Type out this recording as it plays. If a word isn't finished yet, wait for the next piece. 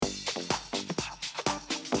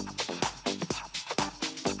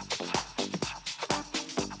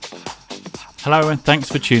Hello and thanks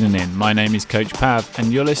for tuning in. My name is Coach Pav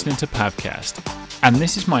and you're listening to Pavcast. And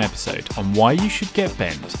this is my episode on why you should get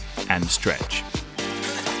bent and stretch.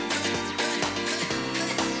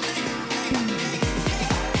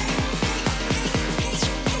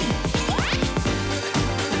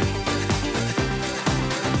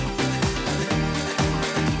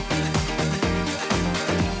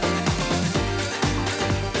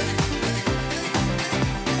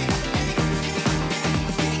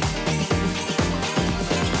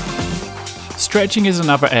 Stretching is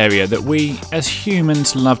another area that we, as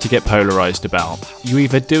humans, love to get polarised about. You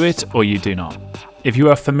either do it or you do not. If you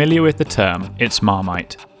are familiar with the term, it's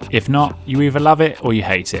Marmite. If not, you either love it or you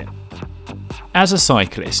hate it. As a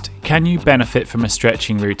cyclist, can you benefit from a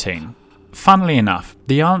stretching routine? Funnily enough,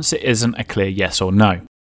 the answer isn't a clear yes or no.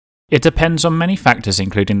 It depends on many factors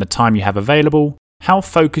including the time you have available, how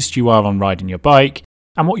focused you are on riding your bike,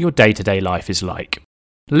 and what your day-to-day life is like.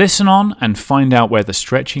 Listen on and find out whether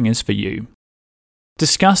stretching is for you.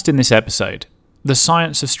 Discussed in this episode, the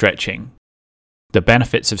science of stretching, the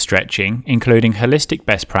benefits of stretching, including holistic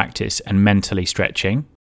best practice and mentally stretching,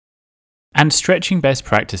 and stretching best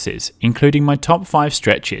practices, including my top 5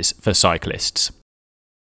 stretches for cyclists.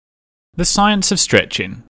 The science of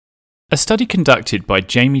stretching. A study conducted by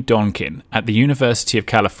Jamie Donkin at the University of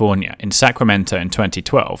California in Sacramento in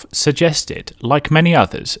 2012 suggested, like many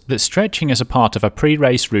others, that stretching as a part of a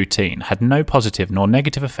pre-race routine had no positive nor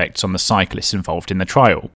negative effects on the cyclists involved in the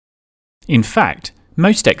trial. In fact,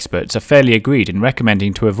 most experts are fairly agreed in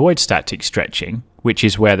recommending to avoid static stretching, which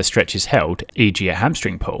is where the stretch is held, e.g. a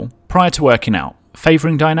hamstring pull, prior to working out,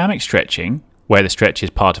 favouring dynamic stretching, where the stretch is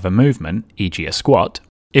part of a movement, e.g. a squat,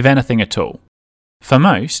 if anything at all. For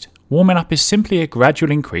most, warming up is simply a gradual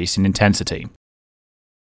increase in intensity.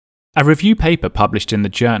 A review paper published in the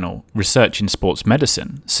journal Research in Sports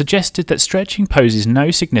Medicine suggested that stretching poses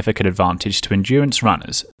no significant advantage to endurance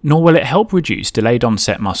runners, nor will it help reduce delayed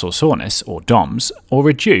onset muscle soreness, or DOMS, or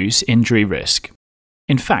reduce injury risk.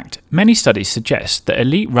 In fact, many studies suggest that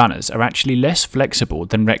elite runners are actually less flexible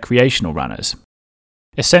than recreational runners.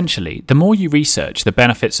 Essentially, the more you research the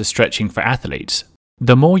benefits of stretching for athletes,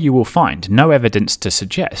 the more you will find no evidence to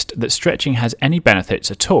suggest that stretching has any benefits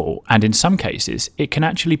at all, and in some cases, it can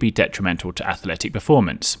actually be detrimental to athletic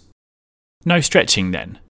performance. No stretching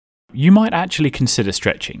then. You might actually consider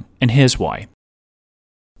stretching, and here's why.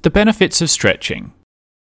 The benefits of stretching.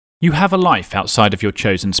 You have a life outside of your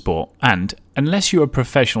chosen sport, and, unless you're a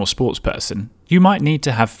professional sports person, you might need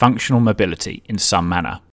to have functional mobility in some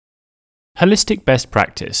manner. Holistic best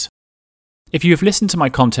practice. If you have listened to my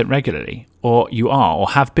content regularly, or you are or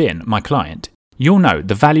have been my client, you'll know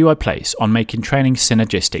the value I place on making training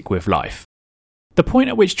synergistic with life. The point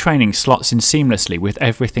at which training slots in seamlessly with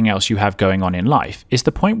everything else you have going on in life is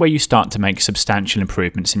the point where you start to make substantial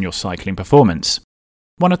improvements in your cycling performance.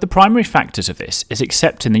 One of the primary factors of this is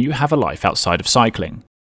accepting that you have a life outside of cycling.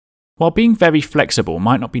 While being very flexible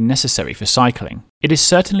might not be necessary for cycling, it is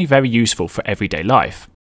certainly very useful for everyday life.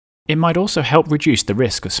 It might also help reduce the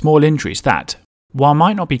risk of small injuries that, while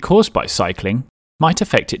might not be caused by cycling, might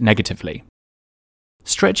affect it negatively.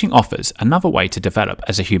 Stretching offers another way to develop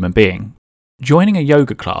as a human being. Joining a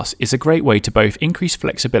yoga class is a great way to both increase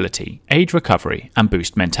flexibility, aid recovery, and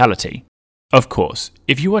boost mentality. Of course,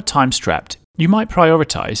 if you are time-strapped, you might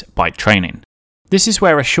prioritise bike training. This is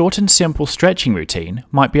where a short and simple stretching routine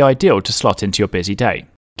might be ideal to slot into your busy day,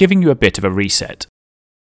 giving you a bit of a reset.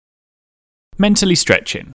 Mentally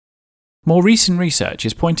stretching. More recent research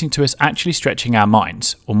is pointing to us actually stretching our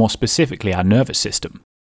minds, or more specifically our nervous system.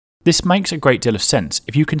 This makes a great deal of sense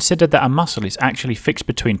if you consider that a muscle is actually fixed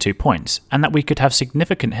between 2 points and that we could have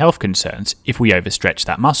significant health concerns if we overstretch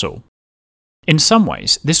that muscle. In some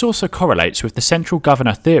ways, this also correlates with the central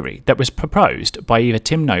governor theory that was proposed by either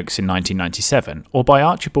Tim Noakes in 1997 or by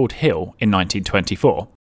Archibald Hill in 1924.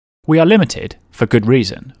 We are limited, for good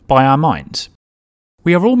reason, by our minds.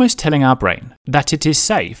 We are almost telling our brain that it is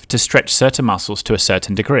safe to stretch certain muscles to a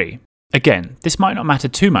certain degree. Again, this might not matter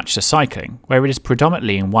too much to cycling, where it is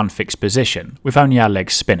predominantly in one fixed position, with only our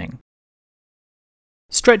legs spinning.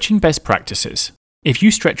 Stretching best practices. If you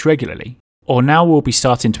stretch regularly, or now will be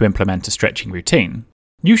starting to implement a stretching routine,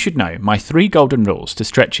 you should know my 3 golden rules to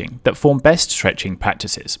stretching that form best stretching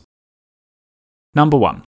practices. Number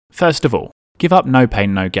 1. First of all, give up no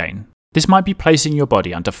pain, no gain. This might be placing your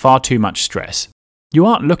body under far too much stress. You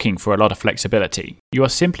aren't looking for a lot of flexibility, you are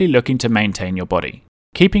simply looking to maintain your body,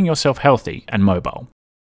 keeping yourself healthy and mobile.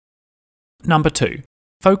 Number 2.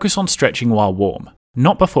 Focus on stretching while warm,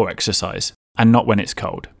 not before exercise, and not when it's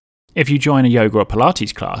cold. If you join a yoga or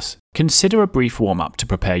Pilates class, consider a brief warm-up to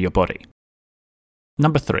prepare your body.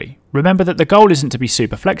 Number 3. Remember that the goal isn't to be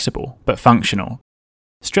super flexible, but functional.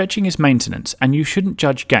 Stretching is maintenance, and you shouldn't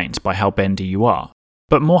judge gains by how bendy you are,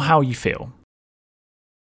 but more how you feel.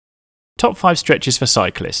 Top 5 stretches for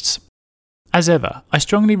cyclists. As ever, I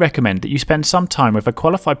strongly recommend that you spend some time with a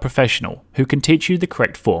qualified professional who can teach you the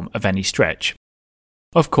correct form of any stretch.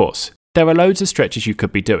 Of course, there are loads of stretches you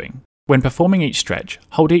could be doing. When performing each stretch,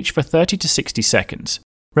 hold each for 30 to 60 seconds.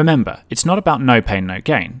 Remember, it's not about no pain, no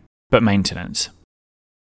gain, but maintenance.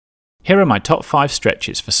 Here are my top 5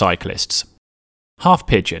 stretches for cyclists. Half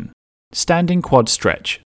pigeon, standing quad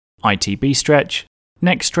stretch, ITB stretch,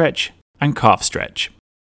 neck stretch, and calf stretch.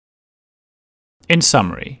 In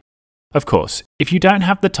summary, of course, if you don't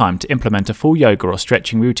have the time to implement a full yoga or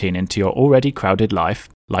stretching routine into your already crowded life,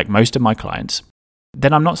 like most of my clients,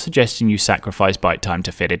 then I'm not suggesting you sacrifice bike time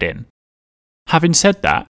to fit it in. Having said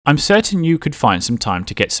that, I'm certain you could find some time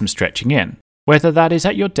to get some stretching in, whether that is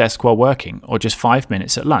at your desk while working or just 5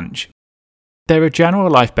 minutes at lunch. There are general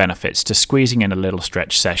life benefits to squeezing in a little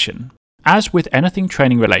stretch session. As with anything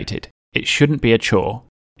training related, it shouldn't be a chore.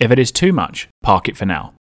 If it is too much, park it for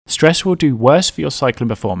now. Stress will do worse for your cycling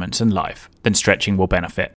performance and life than stretching will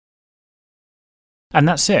benefit. And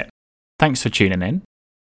that's it. Thanks for tuning in.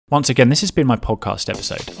 Once again, this has been my podcast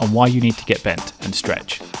episode on why you need to get bent and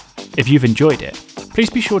stretch. If you've enjoyed it, please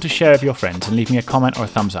be sure to share with your friends and leave me a comment or a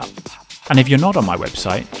thumbs up. And if you're not on my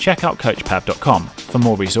website, check out coachpav.com for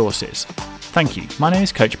more resources. Thank you. My name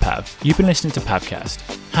is Coach Pav. You've been listening to Pavcast.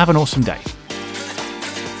 Have an awesome day.